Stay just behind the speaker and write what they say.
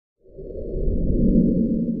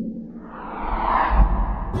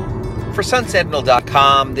For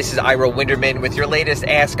Sentinel.com, this is Ira Winderman with your latest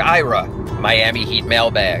Ask Ira Miami Heat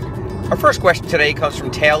mailbag. Our first question today comes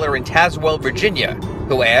from Taylor in Tazewell, Virginia,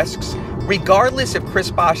 who asks, regardless if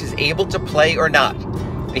Chris Bosh is able to play or not,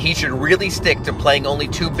 the Heat should really stick to playing only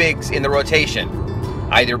two bigs in the rotation,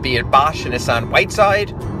 either be it Bosh and Hassan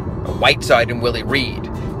Whiteside, or Whiteside and Willie Reed.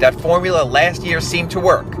 That formula last year seemed to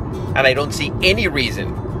work, and I don't see any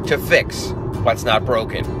reason to fix what's not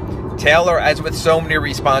broken. Taylor, as with so many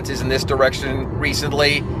responses in this direction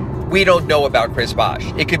recently, we don't know about Chris Bosh.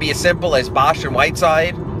 It could be as simple as Bosh and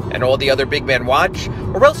Whiteside and all the other big men watch,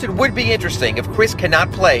 or else it would be interesting if Chris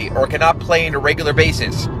cannot play or cannot play on a regular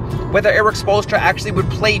basis, whether Erik Spoelstra actually would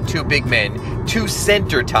play two big men, two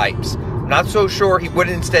center types. Not so sure he would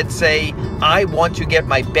instead say, I want to get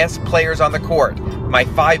my best players on the court, my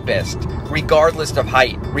five best, regardless of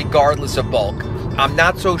height, regardless of bulk. I'm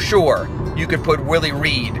not so sure you could put Willie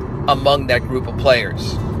Reed among that group of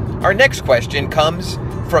players. Our next question comes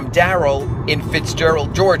from Daryl in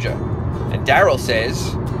Fitzgerald, Georgia. And Daryl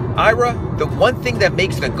says, Ira, the one thing that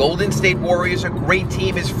makes the Golden State Warriors a great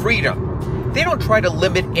team is freedom. They don't try to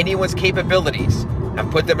limit anyone's capabilities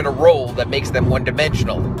and put them in a role that makes them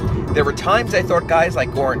one-dimensional. There were times I thought guys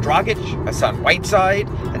like Goran Dragic, Hassan Whiteside,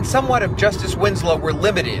 and somewhat of Justice Winslow were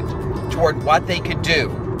limited toward what they could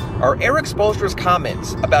do. Are Erik Spoelstra's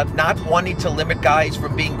comments about not wanting to limit guys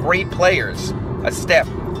from being great players a step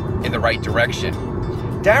in the right direction?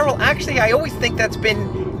 Daryl, actually, I always think that's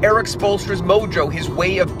been Erik Spoelstra's mojo, his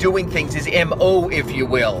way of doing things, his MO, if you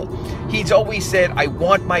will. He's always said, I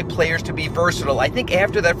want my players to be versatile. I think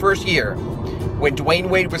after that first year, when Dwayne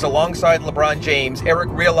Wade was alongside LeBron James, Erik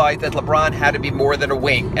realized that LeBron had to be more than a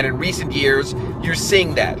wing. And in recent years, you're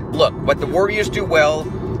seeing that. Look, what the Warriors do well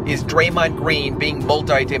is Draymond Green being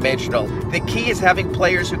multi-dimensional. The key is having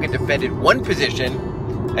players who can defend at one position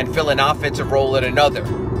and fill an offensive role at another.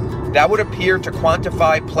 That would appear to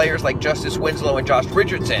quantify players like Justice Winslow and Josh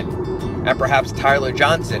Richardson, and perhaps Tyler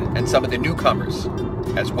Johnson and some of the newcomers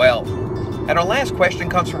as well. And our last question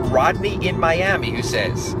comes from Rodney in Miami, who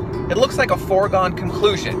says, it looks like a foregone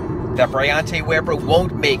conclusion that Briante Weber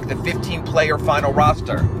won't make the 15-player final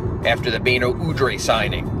roster after the Beno Udrih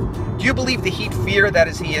signing. Do you believe the Heat fear that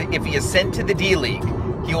if he is sent to the D-League,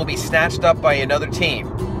 he will be snatched up by another team?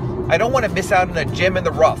 I don't want to miss out on a gem in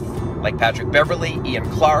the rough, like Patrick Beverley, Ian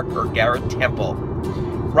Clark, or Garrett Temple.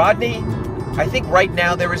 Rodney, I think right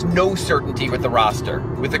now there is no certainty with the roster,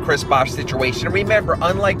 with the Chris Bosh situation. And remember,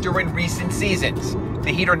 unlike during recent seasons,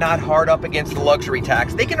 the Heat are not hard up against the luxury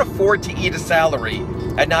tax. They can afford to eat a salary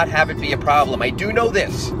and not have it be a problem. I do know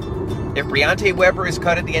this. If Briante Weber is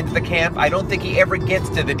cut at the end of the camp, I don't think he ever gets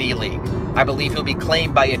to the D-League. I believe he'll be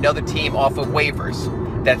claimed by another team off of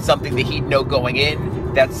waivers. That's something the Heat know going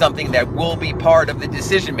in. That's something that will be part of the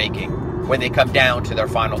decision-making when they come down to their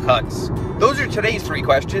final cuts. Those are today's three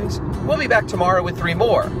questions. We'll be back tomorrow with three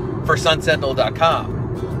more. For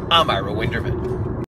SunSentinel.com, I'm Ira Winderman.